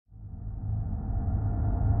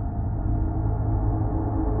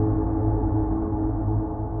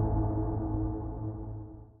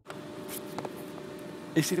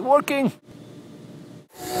Is it working?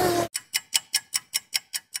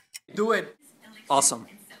 Do it. Awesome.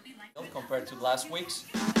 Compared to last week's.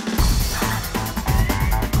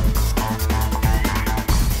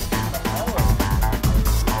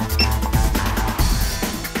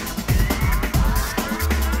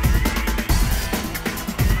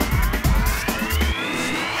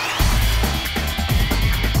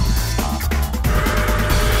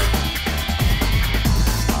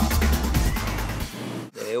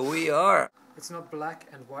 There we are. It's not black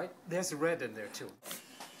and white. There's red in there too.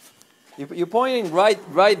 You're pointing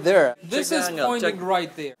right there. This is pointing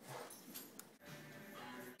right there.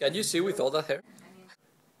 Can you see with all that hair?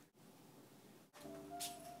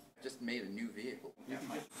 Just made a new vehicle.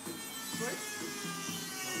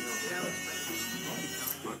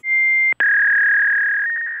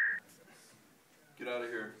 Get out of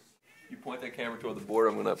here. You point that camera toward the board,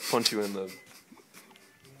 I'm gonna punch you in the...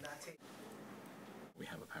 We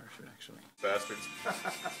have a parachute, actually. Bastards.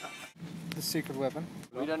 The secret weapon.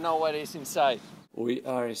 We don't know what is inside. We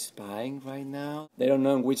are spying right now. They don't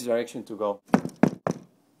know in which direction to go.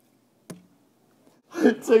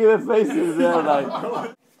 Check their faces there,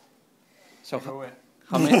 like... So,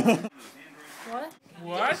 how many... What?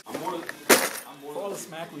 What? All the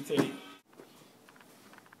smack we take.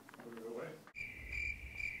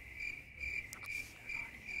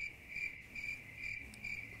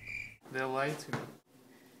 They'll lie to me.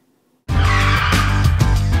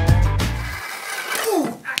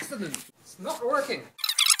 Accident! It's not working!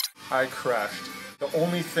 I crashed. The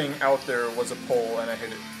only thing out there was a pole and I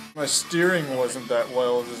hit it. My steering wasn't that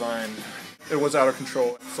well designed. It was out of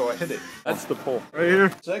control, so I hit it. That's the pole. Right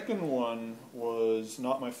here. Second one was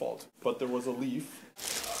not my fault, but there was a leaf.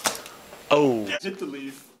 Oh. Hit the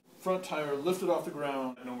leaf, front tire lifted off the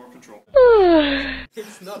ground, and no more control.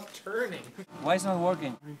 It's not turning. Why is it not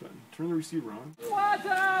working? Turn the receiver on. What?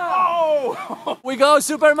 Oh! We go,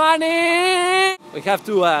 Super Money! We have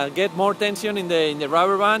to get more tension in the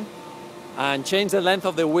rubber band and change the length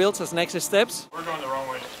of the wheels as next steps. We're going the wrong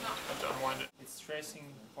way. Have to unwind it. It's tracing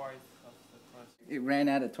part of the process. It ran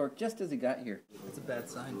out of torque just as it got here. It's a bad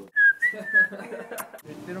sign.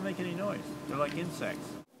 They don't make any noise. They're like insects.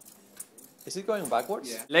 Is it going backwards?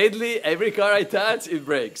 Yeah. Lately, every car I touch, it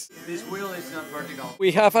breaks. This wheel is not vertical.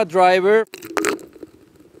 We have a driver.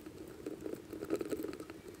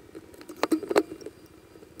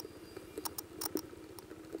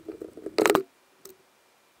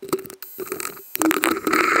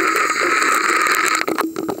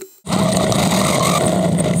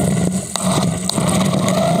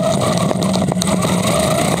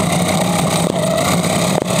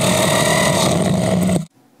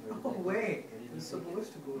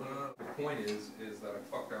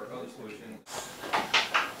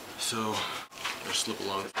 So, just slip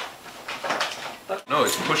along. No,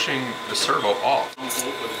 it's pushing the servo off. I don't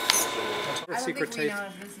think we know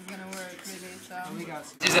if this is gonna work really, so...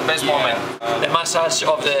 This is the best moment. The massage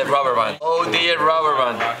of the rubber band. Oh dear rubber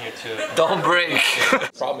band. Don't break. The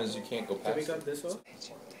problem is you can't go past it. this up?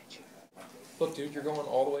 Look, dude, you're going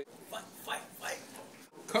all the way. Fight.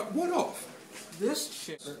 Cut what off? This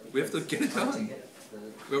shit. We have to get it done.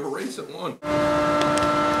 We have a race at 1.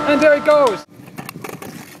 And there it goes!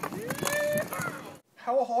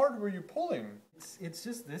 How hard were you pulling? It's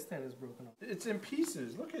just this that is broken up. It's in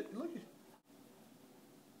pieces. Look at.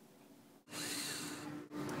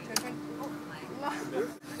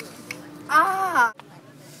 Ah!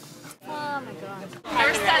 Oh my god.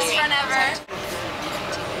 First test run ever.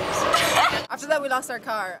 After that we lost our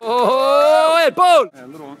car. Oh, el pole! A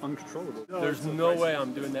little uncontrollable. There's no way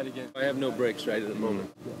I'm doing that again. I have no brakes right at the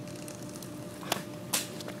moment.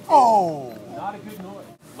 Oh! Not a good noise.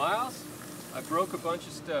 Miles, I broke a bunch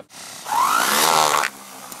of stuff.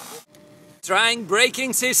 Trying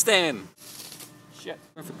braking system. Shit.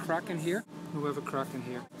 We have a crack in here. We have a crack in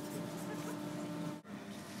here.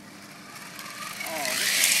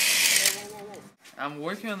 I'm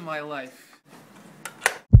working on my life.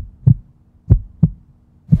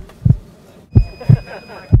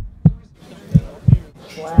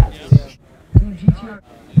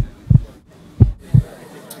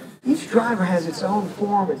 Each driver has its own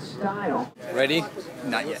form and style. Ready?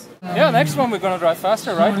 Not yet. Yeah, next one we're gonna drive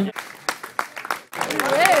faster, right?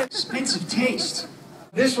 Expensive taste.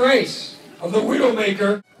 This race of the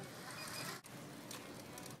Widowmaker.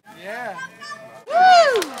 Yeah.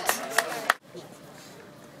 Woo!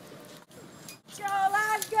 Go,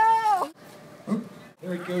 lads, go!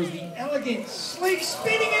 There it goes, the elegant, sleek,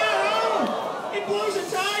 spinning out home. It blows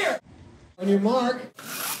a tire. On your mark.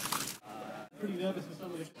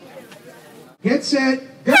 Get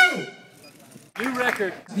set, go! New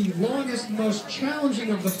record. The longest, most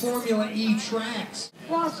challenging of the Formula E tracks.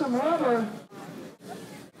 Lost some rubber.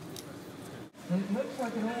 It looks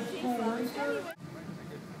like an old school racer.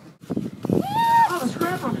 Oh, the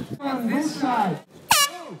scrapper on this side.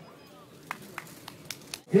 Oh.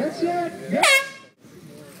 Get set. Yes.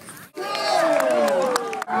 Go!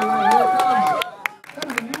 All right, here it comes. That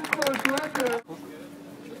is a new course record.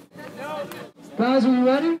 Guys, are you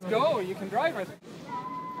ready? Go, you can drive it.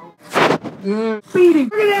 Speeding.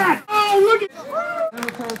 Look at that! Oh, look at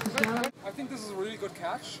I think this is a really good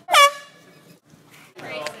catch.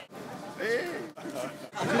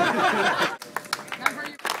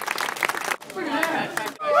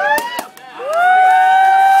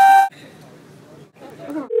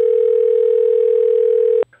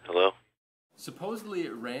 Hello? Supposedly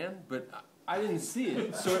it ran, but I didn't see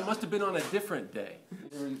it, so it must have been on a different day.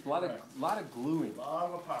 There was a lot of gluing. A lot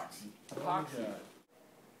of epoxy. Epoxy.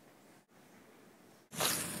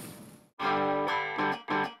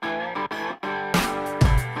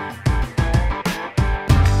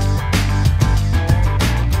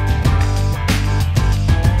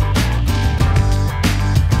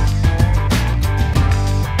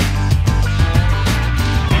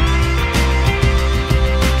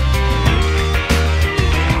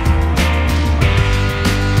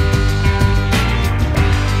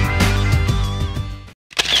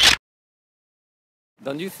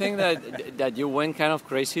 Don't you think that you went kind of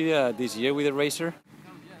crazy this year with the racer?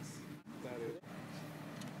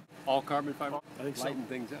 All carbon fiber? I think lighten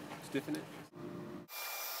things up, stiffen it.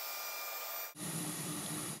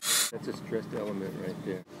 That's a stressed element right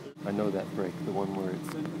there. I know that brake, the one where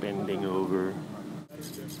it's bending over.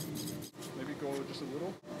 Maybe go just a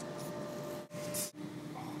little.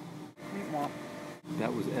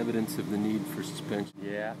 That was evidence of the need for suspension.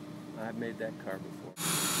 Yeah, I've made that car before.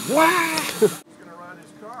 Wow! He's gonna run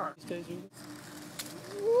his car.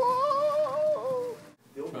 Whoa!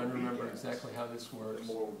 Trying to remember exactly how this works.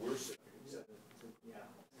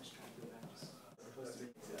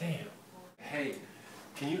 Damn. Hey,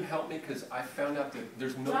 can you help me? Because I found out that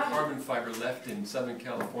there's no carbon fiber left in Southern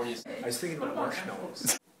California. I was thinking about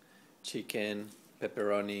marshmallows. Chicken,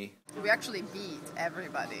 pepperoni. We actually beat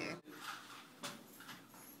everybody.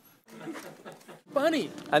 Bunny.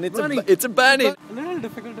 And it's a bunny. A little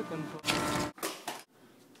difficult to control.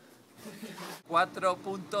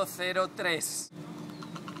 4.03.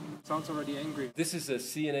 Sounds already angry. This is a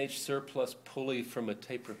C&H surplus pulley from a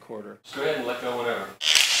tape recorder. Go ahead and let go whenever.